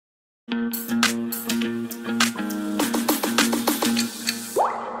வணக்கம்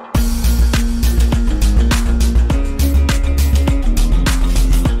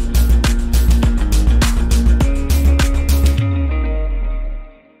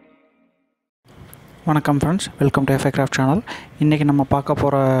friends, welcome to F5Craft channel. இன்றைக்கி நம்ம பார்க்க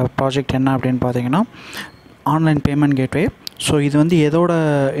போகிற ப்ராஜெக்ட் என்ன அப்படின்னு பார்த்தீங்கன்னா ஆன்லைன் பேமெண்ட் கேட்வே. ஸோ இது வந்து எதோட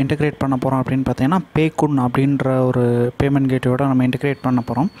இன்டெகிரேட் பண்ண போகிறோம் அப்படின்னு பார்த்தீங்கன்னா Paykun அப்படின்ற ஒரு பேமெண்ட் கேட்வேயோட நம்ம இன்டெகிரேட் பண்ண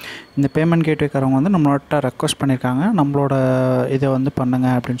போகிறோம். இந்த பேமெண்ட் கேட்வேக்காரவங்க வந்து நம்மளோட ரெக்வஸ்ட் பண்ணியிருக்காங்க, நம்மளோட இதை வந்து பண்ணுங்க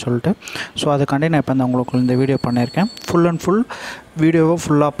அப்படின்னு சொல்லிட்டு. ஸோ அதுக்காண்டி நான் இப்போ உங்களுக்கு இந்த வீடியோ பண்ணியிருக்கேன். ஃபுல் அண்ட் ஃபுல் வீடியோவை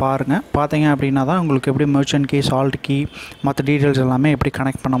ஃபுல்லாக பாருங்கள். பார்த்தீங்க அப்படின்னா தான் உங்களுக்கு எப்படி மெர்ச்சன்ட் கீ, சால்ட் கீ, மற்ற டீட்டெயில்ஸ் எல்லாமே எப்படி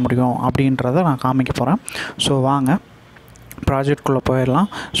கனெக்ட் பண்ண முடியும் அப்படின்றத நான் காமிக்க போகிறேன். ஸோ வாங்க ப்ராஜெக்ட்குள்ளே போயிடலாம்.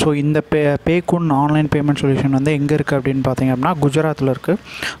 ஸோ இந்த Paykun ஆன்லைன் பேமெண்ட் சொல்யூஷன் வந்து எங்கே இருக்குது அப்படின்னு பார்த்தீங்க அப்படின்னா குஜராத்தில் இருக்குது.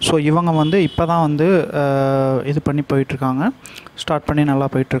 ஸோ இவங்க வந்து இப்போ தான் வந்து இது பண்ணி போயிட்டுருக்காங்க, ஸ்டார்ட் பண்ணி நல்லா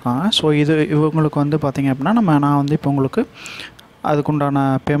போயிட்டுருக்காங்க. ஸோ இவங்களுக்கு வந்து பார்த்திங்க அப்படின்னா நான் வந்து இப்போ உங்களுக்கு அதுக்குண்டான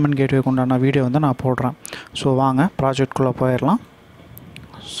பேமெண்ட் கேட்வேக்கு உண்டான வீடியோ வந்து நான் போடுறேன். ஸோ வாங்க ப்ராஜெக்ட்குள்ளே போயிடலாம்.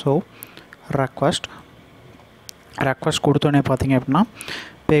 ஸோ ரெக்வஸ்ட் கொடுத்தோன்னே பார்த்திங்க அப்படின்னா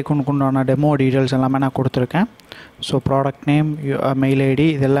Paykunக்கு உண்டான டெமோ டீட்டெயில்ஸ் எல்லாமே நான் கொடுத்துருக்கேன். So product name, mail ID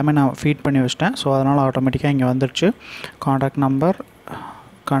இது எல்லாமே நான் ஃபீட் பண்ணி வச்சிட்டேன். ஸோ அதனால் ஆட்டோமேட்டிக்காக இங்கே வந்துடுச்சு. Contact number,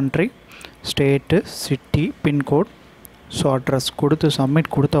 country, state, city, pincode. So address கொடுத்து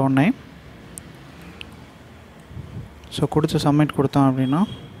சப்மிட் கொடுத்த உடனே சப்மிட் கொடுத்தோம் அப்படின்னா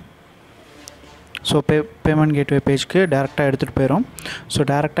ஸோ பேமெண்ட் கேட்வே பேஜ்க்கு டேரெக்டாக எடுத்துகிட்டு போயிடும். ஸோ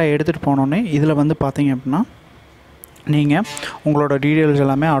டேரெக்டாக எடுத்துகிட்டு போனோடனே இதில் வந்து பார்த்தீங்க அப்படின்னா நீங்கள் உங்களோட டீட்டெயில்ஸ்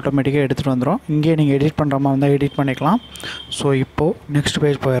எல்லாமே ஆட்டோமேட்டிக்காக எடுத்துகிட்டு வந்துடும். இங்கே நீங்கள் எடிட் பண்ணுற மாதிரி இருந்தால் எடிட் பண்ணிக்கலாம். ஸோ இப்போது நெக்ஸ்ட்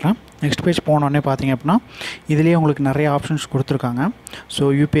பேஜ் போயிடுறேன். நெக்ஸ்ட் பேஜ் போனோடனே பார்த்தீங்க அப்படின்னா இதுலேயே உங்களுக்கு நிறைய ஆப்ஷன்ஸ் கொடுத்துருக்காங்க. ஸோ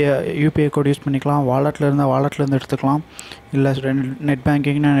யூபிஐ கோட் யூஸ் பண்ணிக்கலாம், வாலெட்டில் இருந்தால் வாலெட்லேருந்து எடுத்துக்கலாம், இல்லை நெட்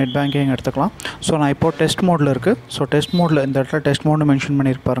பேங்கிங்னா நெட் பேங்கிங் எடுத்துக்கலாம். ஸோ நான் இப்போது டெஸ்ட் மோடில் இருக்குது. ஸோ டெஸ்ட் மோடில் இந்த இடத்துல டெஸ்ட் மோட்னு மென்ஷன்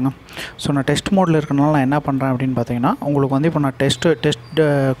பண்ணியிருப்பாருங்க. ஸோ நான் டெஸ்ட் மோடில் இருக்கனால நான் என்ன பண்ணுறேன் அப்படின்னு பார்த்தீங்கன்னா உங்களுக்கு வந்து இப்போ நான் டெஸ்ட்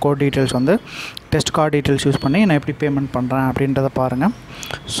கோட் டீட்டெயில்ஸ் வந்து டெஸ்ட் கார்டு டீட்டெயில்ஸ் யூஸ் பண்ணி நான் எப்படி பேமெண்ட் பண்ணுறேன் அப்படின்றத பாருங்கள்.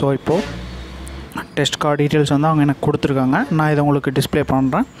 ஸோ இப்போது டெஸ்ட் கார்டு டீட்டெயில்ஸ் வந்து அவங்க எனக்கு கொடுத்துருக்காங்க. நான் இதை உங்களுக்கு டிஸ்பிளே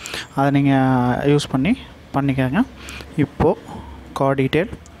பண்ணுறேன், அதை நீங்கள் யூஸ் பண்ணிக்கோங்க. இப்போது கார்டு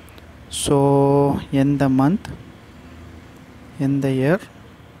டீட்டெயில். ஸோ எந்த மந்த், எந்த இயர்,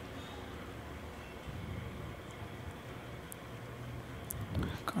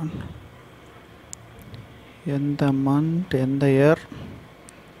 எந்த மந்த், எந்த year,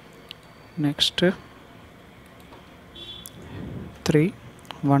 next 3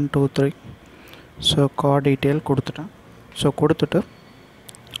 1 2 3. So card detail கொடுத்துட்டேன். ஸோ கொடுத்துட்டு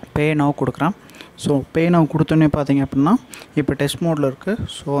பே நவ் கொடுக்குறேன். ஸோ பே நவ் கொடுத்தோன்னே பார்த்தீங்க அப்படின்னா இப்போ டெஸ்ட் மோடில் இருக்குது.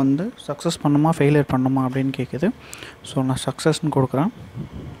 ஸோ வந்து சக்ஸஸ் பண்ணுமா ஃபெயிலியர் பண்ணுமா அப்படின்னு கேட்குது. ஸோ நான் சக்ஸஸ்ன்னு கொடுக்குறேன்.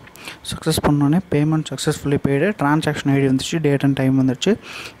 சக்ஸஸ் பண்ணோன்னே payment successfully paid, transaction ID வந்துச்சு, டேட் அண்ட் டைம் வந்துடுச்சு.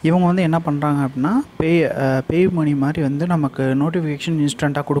 இவங்க வந்து என்ன பண்ணுறாங்க அப்படின்னா பே மணி மாதிரி வந்து நமக்கு நோட்டிஃபிகேஷன்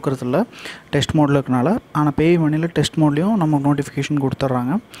இன்ஸ்டண்ட்டாக கொடுக்குறதில்ல டெஸ்ட் மோடில் இருக்கனால. ஆனால் பே மணியில் டெஸ்ட் மோட்லேயும் நமக்கு நோட்டிஃபிகேஷன்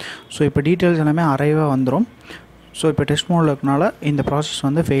கொடுத்துட்றாங்க. ஸோ இப்போ டீட்டெயில்ஸ் எல்லாமே அரைவாக வந்துடும். ஸோ இப்போ டெஸ்ட் மோடில் இருக்கனால இந்த ப்ராசஸ்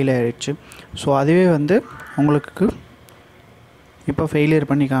வந்து ஃபெயில் ஆகிடுச்சு. ஸோ அதுவே வந்து உங்களுக்கு இப்போ ஃபெயிலியர்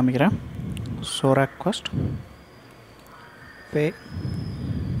பண்ணி காமிக்கிறேன். ஸோ ரெக்வஸ்ட் பே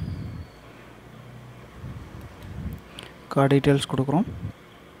கார்டு டீட்டெயில்ஸ் கொடுக்குறோம்.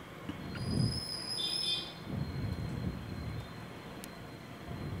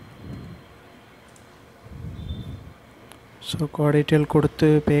 ஸோ கார்டு டீட்டெயில் கொடுத்து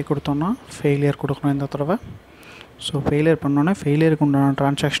பே கொடுத்தோன்னா ஃபெயிலியர் கொடுக்கணும் இந்த தடவை. ஸோ ஃபெயிலியர் பண்ணோன்னே ஃபெயிலியருக்கு உண்டான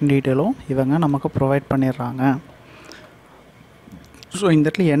ட்ரான்சாக்ஷன் டீட்டெயிலும் இவங்க நமக்கு ப்ரொவைட் பண்ணிடுறாங்க. ஸோ இந்த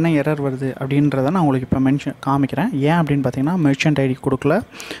இடத்துல என்ன எரர் வருது அப்படின்றத நான் உங்களுக்கு இப்போ காமிக்கிறேன். ஏன் அப்படின்னு பார்த்தீங்கன்னா மெர்ச்சன்ட் ஐடி கொடுக்கல,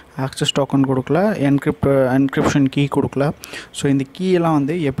 ஆக்சஸ் டோக்கன் கொடுக்கல, என்கிரிப்ஷன் கீ கொடுக்கல. ஸோ இந்த கீயெல்லாம்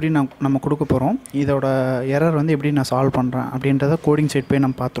வந்து எப்படி நம்ம கொடுக்க போகிறோம், இதோட எரர் வந்து எப்படி நான் சால்வ் பண்ணுறேன் அப்படின்றத கோடிங் சைட் போய்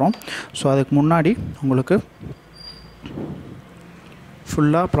நம்ம பார்த்துறோம். ஸோ அதுக்கு முன்னாடி உங்களுக்கு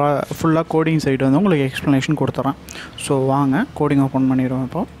ஃபுல்லாக கோடிங் சைடு வந்து உங்களுக்கு எக்ஸ்ப்ளனேஷன் கொடுத்துறேன். ஸோ வாங்க கோடிங் ஓப்பன் பண்ணிடுவோம்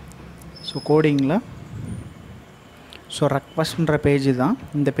இப்போ. ஸோ கோடிங்கில் ரெக்வஸ்ட்ன்ற பேஜ் தான்.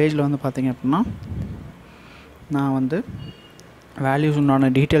 இந்த பேஜில் வந்து பார்த்திங்க அப்படின்னா நான் வந்து வேல்யூஸ் உண்டான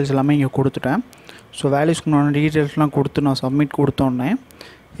டீட்டெயில்ஸ் எல்லாமே இங்கே கொடுத்துட்டேன். ஸோ வேல்யூஸ்க்கு உண்டான டீட்டெயில்ஸ்லாம் கொடுத்து நான் சப்மிட் கொடுத்தோன்னே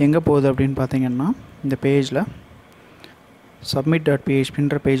எங்கே போகுது அப்படின்னு பார்த்திங்கன்னா இந்த பேஜில்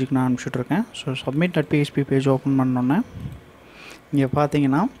submit.phpன்ற பேஜுக்கு நான் அனுப்பிச்சுட்ருக்கேன். ஸோ submit.php பேஜ் ஓப்பன் பண்ணோன்னே இங்கே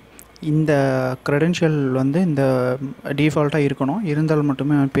பார்த்தீங்கன்னா இந்த க்ரெடென்ஷியல் வந்து இந்த டிஃபால்ட்டாக இருக்கணும். இருந்தால்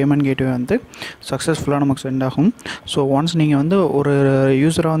மட்டுமே பேமெண்ட் கேட்வே வந்து சக்ஸஸ்ஃபுல்லாக நமக்கு சென்ட் ஆகும். ஸோ ஒன்ஸ் நீங்கள் வந்து ஒரு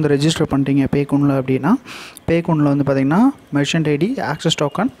யூஸராக வந்து ரெஜிஸ்டர் பண்ணிட்டீங்க பேக்குனில் அப்படின்னா, பேக்குனில் வந்து பார்த்திங்கன்னா merchant ID, access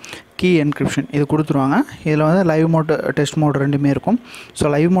token, key encryption இது கொடுத்துருவாங்க. இதில் வந்து லைவ் மோட், டெஸ்ட் மோட் ரெண்டுமே இருக்கும்.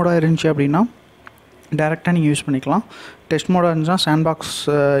 ஸோ லைவ் மோடாக இருந்துச்சு அப்படின்னா டேரெக்டாக நீங்கள் யூஸ் பண்ணிக்கலாம். டெஸ்ட் மோடாக இருந்துச்சுன்னா சாண்ட்பாக்ஸ்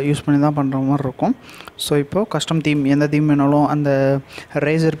யூஸ் பண்ணி தான் பண்ணுற மாதிரி இருக்கும். ஸோ இப்போது கஸ்டம் தீம் எந்த தீம் வேணாலும், அந்த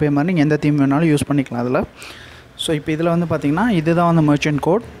ரேசர் பே மாதிரி நீங்கள் எந்த தீம் வேணாலும் யூஸ் பண்ணிக்கலாம் அதில். ஸோ இப்போ இதில் வந்து பார்த்திங்கன்னா இதுதான் வந்து மெர்ச்சன்ட்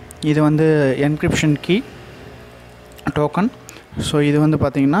கோட், இது வந்து என்கிரிப்ஷன் கீ டோக்கன். ஸோ இது வந்து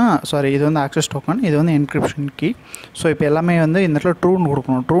பார்த்திங்கன்னா இது வந்து ஆக்சஸ் டோக்கன், இது வந்து என்கிரிப்ஷன் கீ. ஸோ இப்போ எல்லாமே வந்து இந்த இடத்துல ட்ரூன்னு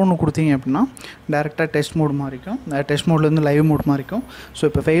கொடுக்கணும். ட்ரூன்னு கொடுத்தீங்க அப்படின்னா டேரெக்டாக test mode மாறிக்கும், test மோட்லேருந்து live mode மாறிக்கும். So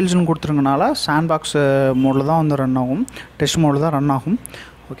இப்போ ஃபெயில்ஸ்னு கொடுத்துருங்கனால சாண்ட்பாக்ஸ் மோடில் தான் வந்து ரன் ஆகும், டெஸ்ட் மோடில் தான் ரன் ஆகும்.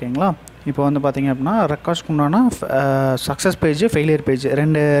 ஓகேங்களா? இப்போ வந்து பார்த்திங்க அப்படின்னா ரெக்கார்ட்ஸ்க்கு உண்டான சக்ஸஸ் பேஜ், ஃபெயிலியர் பேஜ்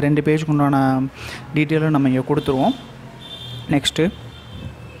ரெண்டு பேஜுக்கு உண்டான டீட்டெயிலும் நம்ம இங்கே கொடுத்துருவோம். நெக்ஸ்ட்டு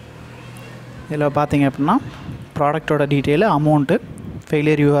இதில் பார்த்திங்க அப்படின்னா ப்ராடக்டோட detail, amount,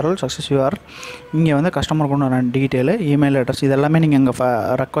 failure URL, success URL, இங்கே வந்து கஸ்டமருக்கு உண்டான டீட்டெயிலு, இமெயில் அட்ரஸ் இதெல்லாமே நீங்கள் இங்கே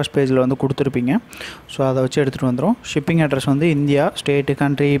ரெக்வஸ்ட் பேஜில் வந்து கொடுத்துருப்பீங்க. ஸோ அதை வச்சு எடுத்துகிட்டு வந்துடும். ஷிப்பிங் அட்ரஸ் வந்து இந்தியா, ஸ்டேட்டு,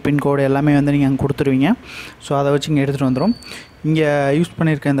 கண்ட்ரி, பின்கோடு எல்லாமே வந்து நீங்கள் அங்கே கொடுத்துருவீங்க. ஸோ அதை வச்சு இங்கே எடுத்துகிட்டு வந்துடும். இங்கே யூஸ்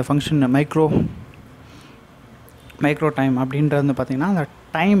பண்ணியிருக்க இந்த ஃபங்க்ஷன் மைக்ரோ டைம் அப்படின்றது வந்து பார்த்திங்கன்னா அந்த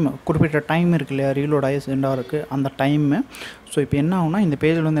டைம், குறிப்பிட்ட டைம் இருக்கு இல்லையா, ரீலோட் ஆகி சென்டாக இருக்குது அந்த டைமு. ஸோ இப்போ என்ன ஆகுனா இந்த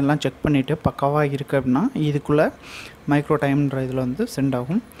பேஜில் வந்து எல்லாம் செக் பண்ணிவிட்டு பக்காவாக இருக்குது அப்படின்னா இதுக்குள்ளே மைக்ரோ டைம்ன்ற இதில் வந்து சென்ட்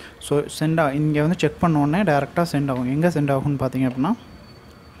ஆகும். ஸோ இங்கே வந்து செக் பண்ணோடனே டேரெக்டாக சென்ட் ஆகும். எங்கே சென்ட் ஆகும்னு பார்த்திங்க அப்படின்னா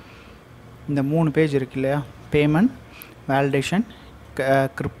இந்த 3 பேஜ் இருக்குது இல்லையா, payment, validation,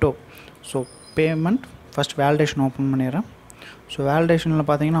 crypto. So payment first validation open பண்ணிடுறேன். ஸோ வேலிடேஷனில்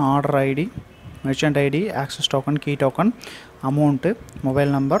பார்த்திங்கன்னா order ID, merchant ID, access token, key token, amount,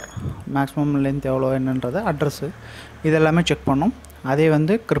 mobile number, maximum length எவ்வளோ என்னன்றது, அட்ரஸ்ஸு இதெல்லாமே செக் பண்ணோம். அதே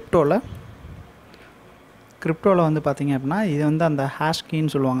வந்து கிரிப்டோவில் வந்து பார்த்திங்க அப்படின்னா இது வந்து அந்த ஹேஷ்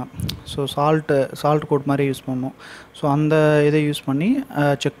கீன்னு சொல்லுவாங்க. ஸோ சால்ட் கோட் மாதிரி யூஸ் பண்ணோம். ஸோ அந்த இதை யூஸ் பண்ணி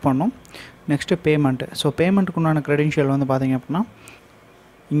செக் பண்ணோம். Next payment. ஸோ பேமெண்ட்டுக்கு உண்டான க்ரெடென்ஷியல் வந்து பார்த்திங்க அப்படின்னா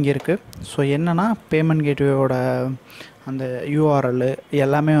இங்கே இருக்குது. ஸோ என்னென்னா பேமெண்ட் கேட்வேயோட அந்த யூஆர்எல்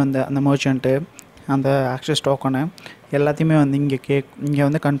எல்லாமே வந்து அந்த மெர்ச்சன்ட்டு, அந்த ஆக்சஸ் டோக்கனு எல்லாத்தையுமே வந்து இங்கே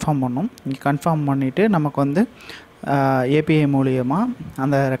வந்து கன்ஃபார்ம் பண்ணோம். இங்கே கன்ஃபார்ம் பண்ணிவிட்டு நமக்கு வந்து ஏபிஐ மூலியமாக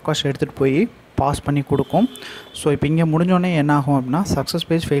அந்த ரெக்வஸ்ட் எடுத்துகிட்டு போய் பாஸ் பண்ணி கொடுக்கும். ஸோ இப்போ இங்கே முடிஞ்சோடனே என்ன ஆகும் அப்படின்னா சக்ஸஸ்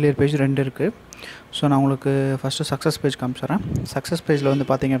பேஜ், ஃபெயிலியர் பேஜ் 2 இருக்குது. ஸோ நான் உங்களுக்கு ஃபஸ்ட்டு சக்ஸஸ் பேஜ் காமிச்சிட்றேன். சக்ஸஸ் பேஜில் வந்து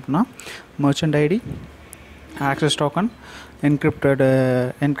பார்த்திங்க அப்படின்னா merchant ID, access token, encrypt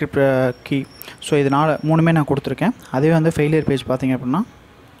key. So இது 3மே நான் கொடுத்துருக்கேன். அதே வந்து ஃபெயிலியர் பேஜ் பார்த்திங்க அப்படின்னா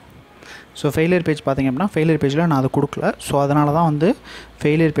ஃபெயிலியர் பேஜில் நான் அதை கொடுக்கல. ஸோ அதனால தான் வந்து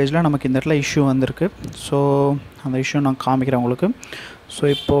ஃபெயிலியர் பேஜில் நமக்கு இந்த இடத்துல இஷ்யூ வந்திருக்கு. ஸோ அந்த இஷ்யூ நான் காமிக்கிறேன் உங்களுக்கு. ஸோ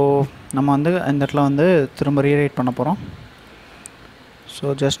இப்போது நம்ம வந்து இந்த இடத்துல வந்து திரும்ப ரீரைட் பண்ண போகிறோம். ஸோ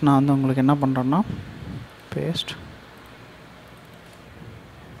ஜஸ்ட் நான் வந்து உங்களுக்கு என்ன பண்ணுறேன்னா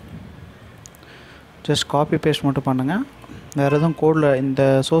ஜஸ்ட் காப்பி பேஸ்ட் மட்டும் பண்ணுங்கள். வேறு எதுவும் கோடில் இந்த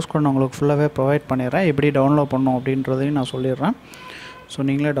சோர்ஸ் கோட் நான் உங்களுக்கு ஃபுல்லாகவே ப்ரொவைட் பண்ணிடுறேன். எப்படி டவுன்லோட் பண்ணணும் அப்படின்றதையும் நான் சொல்லிடுறேன். ஸோ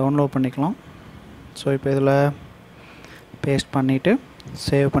நீங்களே டவுன்லோட் பண்ணிக்கலாம். ஸோ இப்போ இதில் பேஸ்ட் பண்ணிவிட்டு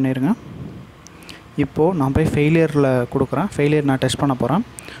சேவ் பண்ணிடுங்க. இப்போது நான் போய் ஃபெயிலியரில் கொடுக்குறேன். ஃபெயிலியர் நான் டெஸ்ட் பண்ண போகிறேன்.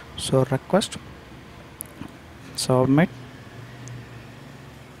 So request submit.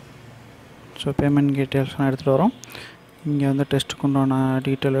 So payment details நான் எடுத்துகிட்டு வரோம். இங்கே வந்து டெஸ்ட்டுக்கு உண்டான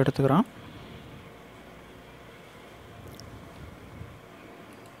டீட்டெயில் எடுத்துக்கிறேன்.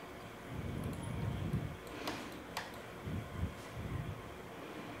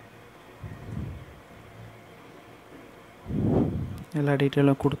 எல்லா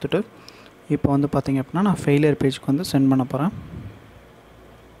டீட்டெயிலும் கொடுத்துட்டு இப்போ வந்து பார்த்திங்க அப்படின்னா நான் ஃபெயிலியர் பேஜுக்கு வந்து சென்ட் பண்ண போகிறேன்.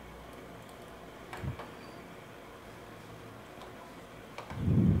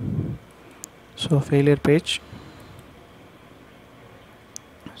 So failure page,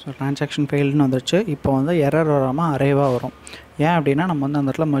 so transaction ஃபெயில்னு வந்துருச்சு. இப்போ வந்து எரர் வராமல் அரேவாக வரும். ஏன் அப்படின்னா நம்ம வந்து அந்த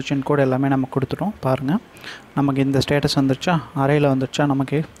இடத்துல மெர்ச்சன்ட் கோட் எல்லாமே நம்ம கொடுத்துட்டோம். பாருங்கள், நமக்கு இந்த ஸ்டேட்டஸ் வந்துருச்சா, அரேயில் வந்துருச்சா.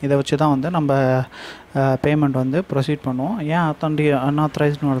 நமக்கு இதை வச்சு தான் வந்து நம்ம பேமெண்ட் வந்து ப்ரொசீட் பண்ணுவோம். ஏன்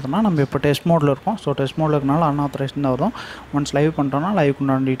அன்ஆத்தரைஸ்டுன்னு வருதுன்னா நம்ம இப்போ டெஸ்ட் மோடில் இருக்கோம். ஸோ டெஸ்ட் மோடில் இருக்கனால அன்ஆத்தரைஸ்டு தான் வரும். ஒன்ஸ் லைவ் பண்ணுறோன்னா லைவுக்கு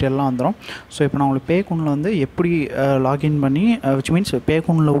உண்டான டீட்டெயிலாம் வந்துடும். ஸோ இப்போ நான் உங்களுக்கு பேக்குனில் வந்து எப்படி லாகின் பண்ணி விச் மீன்ஸ்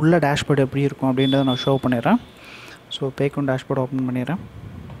பேக்குனில் உள்ள டேஷ்போர்டு எப்படி இருக்கும் அப்படின்றத நான் ஷோ பண்ணிடுறேன். ஸோ பேக்குன் டேஷ்போர்டு ஓப்பன் பண்ணிடுறேன்.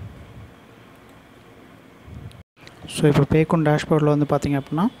 ஸோ இப்போ Paykun டேஷ்போர்டில் வந்து பார்த்திங்க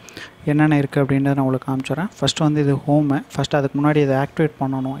அப்படின்னா என்னென்ன இருக்குது அப்படின்றத நான் உங்களுக்கு காமிச்சிடுறேன். ஃபஸ்ட்டு வந்து இது ஹோமு. ஃபஸ்ட்டு அதுக்கு முன்னாடி இதை ஆக்டிவேட்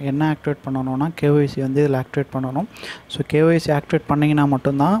பண்ணணும். என்ன ஆக்டிவேட் பண்ணணும்னா KYC வந்து இதில் ஆக்டிவேட் பண்ணணும். ஸோ KYC ஆக்டிவேட் பண்ணிங்கன்னா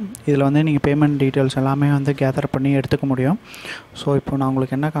மட்டும்தான் இதில் வந்து நீங்கள் பேமெண்ட் டீட்டெயில்ஸ் எல்லாமே வந்து கேதர் பண்ணி எடுத்துக்க முடியும். ஸோ இப்போ நான்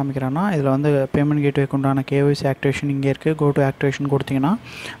உங்களுக்கு என்ன காமிக்கிறேன்னா, இதில் வந்து பேமெண்ட் கேட்வேக்கு உண்டான KYC ஆக்டிவேஷன் இங்கே இருக்குது. கோ டு ஆக்டிவேஷன் கொடுத்தீங்கன்னா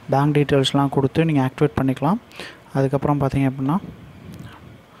பேங்க் டீட்டெயில்ஸ்லாம் கொடுத்து நீங்கள் ஆக்டிவேட் பண்ணிக்கலாம். அதுக்கப்புறம் பார்த்திங்க அப்படின்னா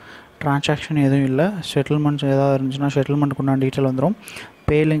ட்ரான்சாக்ஷன் எதுவும் இல்லை. செட்டில்மெண்ட்ஸ் ஏதாவது இருந்துச்சுன்னா செட்டில்மெண்ட்டுக்கு உண்டான டீட்டெயில் வந்துடும்.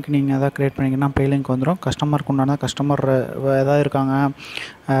 பே லிங்க் நீங்கள் எதாவது க்ரியேட் பண்ணிங்கன்னா பே லிங்க் வந்துடும். கஸ்டமருக்கு உண்டான கஸ்டமர் எதாவது இருக்காங்க,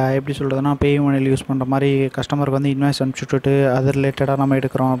 எப்படி சொல்கிறதுனா பேமனியில் யூஸ் பண்ணுற மாதிரி கஸ்டமருக்கு வந்து இன்வாய்ஸ் அனுப்பிச்சுட்டு அது ரிலேட்டடாக நம்ம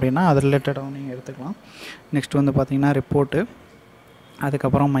எடுக்கிறோம் அப்படின்னா அது ரிலேட்டடாகவும் நீங்கள் எடுத்துக்கலாம். நெக்ஸ்ட் வந்து பார்த்திங்கன்னா ரிப்போர்ட்டு,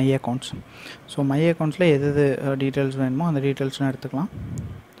 அதுக்கப்புறம் மை அக்கௌண்ட்ஸ். ஸோ மை அக்கௌண்ட்ஸில் எது டீட்டெயில்ஸ் வேணுமோ அந்த டீட்டெயில்ஸ்லாம் எடுத்துக்கலாம்.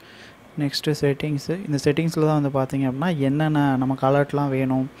 Next settings. இந்த செட்டிங்ஸில் தான் வந்து பார்த்திங்க அப்படின்னா என்னென்ன நமக்கு அலர்ட்லாம்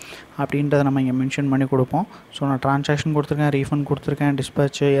வேணும் அப்படின்றத நம்ம இங்கே மென்ஷன் பண்ணி கொடுப்போம். ஸோ நான் ட்ரான்சாக்ஷன் கொடுத்துருக்கேன், ரீஃபண்ட் கொடுத்துருக்கேன்,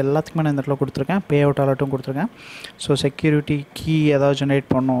 டிஸ்பேச்சு எல்லாத்துக்குமே நான் இந்த இடத்துல கொடுத்துருக்கேன். பே அவுட் அலர்ட்டும் கொடுத்துருக்கேன். ஸோ செக்யூரிட்டி கீ ஏதாவது ஜென்ரேட்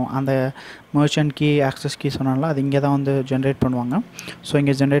பண்ணணும், அந்த மர்ச்சன்ட் கீ ஆக்சஸ் கீ சொன்னால அது இங்கே தான் வந்து ஜென்ரேட் பண்ணுவாங்க. ஸோ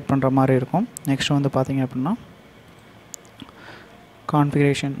இங்கே ஜென்ரேட் பண்ணுற மாதிரி இருக்கும். நெக்ஸ்ட் வந்து பார்த்திங்க அப்படின்னா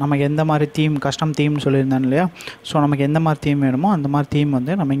கான்ஃபிகரேஷன். நம்ம எந்த மாதிரி தீம், கஸ்டம் தீம்னு சொல்லியிருந்தேன் இல்லையா, ஸோ நமக்கு எந்த மாதிரி தீம் வேணுமோ அந்த மாதிரி தீம்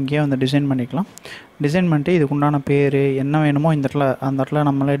வந்து நம்ம இங்கேயே வந்து டிசைன் பண்ணிக்கலாம். டிசைன் பண்ணிட்டு இதுக்கு உண்டான பேர் என்ன வேணுமோ இந்த இடத்துல அந்த இடத்துல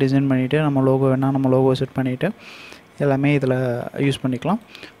நம்மளே டிசைன் பண்ணிவிட்டு நம்ம லோகோ வேணால் நம்ம லோகோ செட் பண்ணிவிட்டு எல்லாமே இதில் யூஸ் பண்ணிக்கலாம்.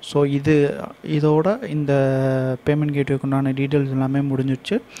 ஸோ இதோட இந்த பேமெண்ட் கேட்வேக்கு உண்டான டீட்டெயில்ஸ் எல்லாமே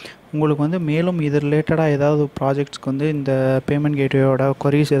முடிஞ்சிடுச்சு. உங்களுக்கு வந்து மேலும் இது ரிலேட்டடாக ஏதாவது ப்ராஜெக்ட்ஸ்க்கு வந்து இந்த பேமெண்ட் கேட்வேயோட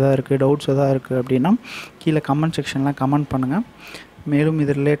கொரீஸ் எதாவது இருக்குது, டவுட்ஸ் எதாவது இருக்குது அப்படின்னா கீழே கமெண்ட் செக்ஷனில் கமெண்ட் பண்ணுங்கள். மேலும்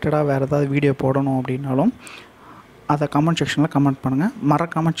இது ரிலேட்டடாக வேறு ஏதாவது வீடியோ போடணும் அப்படின்னாலும் அதை கமெண்ட் செக்ஷனில் கமெண்ட் பண்ணுங்கள்.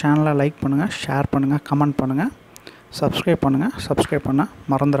 மறக்காமல் சேனலை லைக் பண்ணுங்கள், ஷேர் பண்ணுங்கள், கமெண்ட் பண்ணுங்கள், சப்ஸ்கிரைப் பண்ணுங்கள். சப்ஸ்கிரைப் பண்ண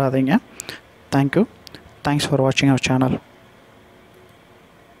மறந்துடாதீங்க. Thank you. Thanks for watching our channel.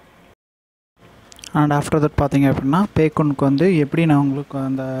 And after that பார்த்திங்க அப்படின்னா Paykunக்கு வந்து எப்படி நான் உங்களுக்கு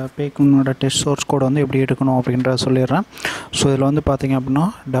அந்த Paykunோட டெஸ்ட் சோர்ஸ் கோட் வந்து எப்படி எடுக்கணும் அப்படின்றத சொல்லிடுறேன். ஸோ இதில் வந்து பார்த்திங்க அப்படின்னா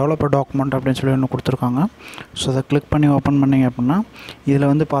டெவலப்பர் டாக்குமெண்ட் அப்படின்னு சொல்லி ஒன்று கொடுத்துருக்காங்க. ஸோ அதை கிளிக் பண்ணி ஓப்பன் பண்ணிங்க அப்படின்னா இதில்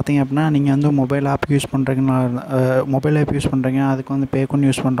வந்து பார்த்திங்க அப்படின்னா நீங்கள் வந்து மொபைல் ஆப் யூஸ் பண்ணுறீங்க, அதுக்கு வந்து Paykun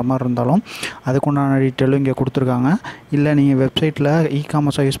யூஸ் பண்ணுற மாதிரி இருந்தாலும் அதுக்குண்டான டீட்டெயிலும் இங்கே கொடுத்துருக்காங்க. இல்லை நீங்கள் வெப்சைட்டில்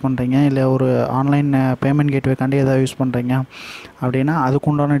இ-காமர்ஸாக யூஸ் பண்ணுறீங்க, இல்லை ஒரு ஆன்லைன் பேமெண்ட் கேட்வேக்காண்டி எதாவது யூஸ் பண்ணுறீங்க அப்படின்னா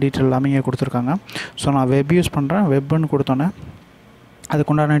அதுக்குண்டான டீட்டெயில் எல்லாமே இங்கே கொடுத்துருக்காங்க. ஸோ நான் வெப் யூஸ் பண்ணுறேன், வெப்புன்னு கொடுத்தோன்னே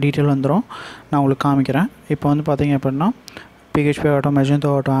அதுக்குண்டான டீட்டெயில் வந்துடும். நான் உங்களுக்கு காமிக்கிறேன். இப்போ வந்து பார்த்திங்க அப்படின்னா PHP ஆகட்டும், Magento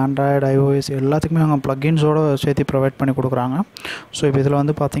ஆகட்டும், ஆண்ட்ராய்டு, iOS எல்லாத்துக்குமே அவங்க ப்ளக்கின்ஸோடு சேர்த்து ப்ரொவைட் பண்ணி கொடுக்குறாங்க. ஸோ இப்போ இதில்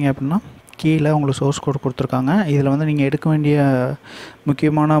வந்து பார்த்திங்க அப்படின்னா கீழே உங்களுக்கு சோர்ஸ் கோட் கொடுத்துருக்காங்க. இதில் வந்து நீங்கள் எடுக்க வேண்டிய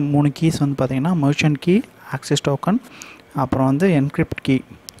முக்கியமான 3 கீஸ் வந்து பார்த்திங்கன்னா மர்ச்சன்ட் கீ, ஆக்சஸ் டோக்கன், அப்புறம் வந்து என்கிரிப்ட் கீ.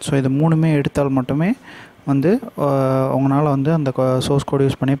 ஸோ இது 3மே எடுத்தால் மட்டுமே வந்து உங்களால் வந்து அந்த சோர்ஸ் கோட்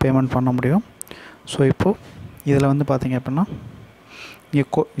யூஸ் பண்ணி பேமெண்ட் பண்ண முடியும். ஸோ இப்போது இதில் வந்து பார்த்திங்க அப்படின்னா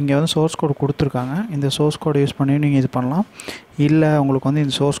இங்கே வந்து சோர்ஸ் கோடு கொடுத்துருக்காங்க. இந்த சோர்ஸ் கோடு யூஸ் பண்ணி நீங்கள் இது பண்ணலாம். இல்லை உங்களுக்கு வந்து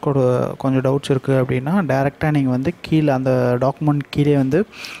இந்த சோர்ஸ் கோடு கொஞ்சம் டவுட்ஸ் இருக்குது அப்படின்னா டேரெக்டாக நீங்கள் வந்து கீழே அந்த டாக்குமெண்ட் கீழே வந்து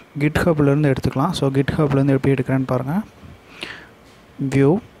கிட்ஹப்லேருந்து எடுத்துக்கலாம். ஸோ கிட்ஹப்லேருந்து எப்படி எடுக்கிறேன்னு பாருங்கள்.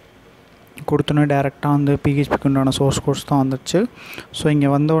 வியூ கொடுத்தோன்னே டேரெக்டாக வந்து PHPக்கு உண்டான சோர்ஸ் கோட்ஸ் தான் வந்துச்சு. ஸோ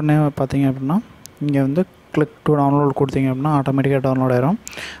இங்கே வந்த உடனே பார்த்திங்க அப்படின்னா இங்கே வந்து கிளிக் டு டவுன்லோட் கொடுத்தீங்க அப்படின்னா ஆட்டோமேட்டிக்காக டவுன்லோட் ஆயிரும்.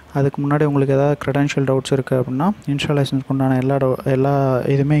 அதுக்கு முன்னாடி உங்களுக்கு ஏதாவது க்ரெடென்ஷியல் டவுட்ஸ் இருக்குது அப்படின்னா இன்ஸ்டாலேஷனுக்கு உண்டான எல்லா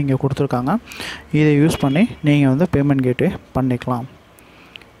இதுவுமே இங்கே கொடுத்துருக்காங்க. இதை யூஸ் பண்ணி நீங்கள் வந்து பேமெண்ட் கேட்வே பண்ணிக்கலாம்.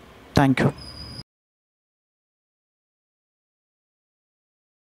 தேங்க்யூ.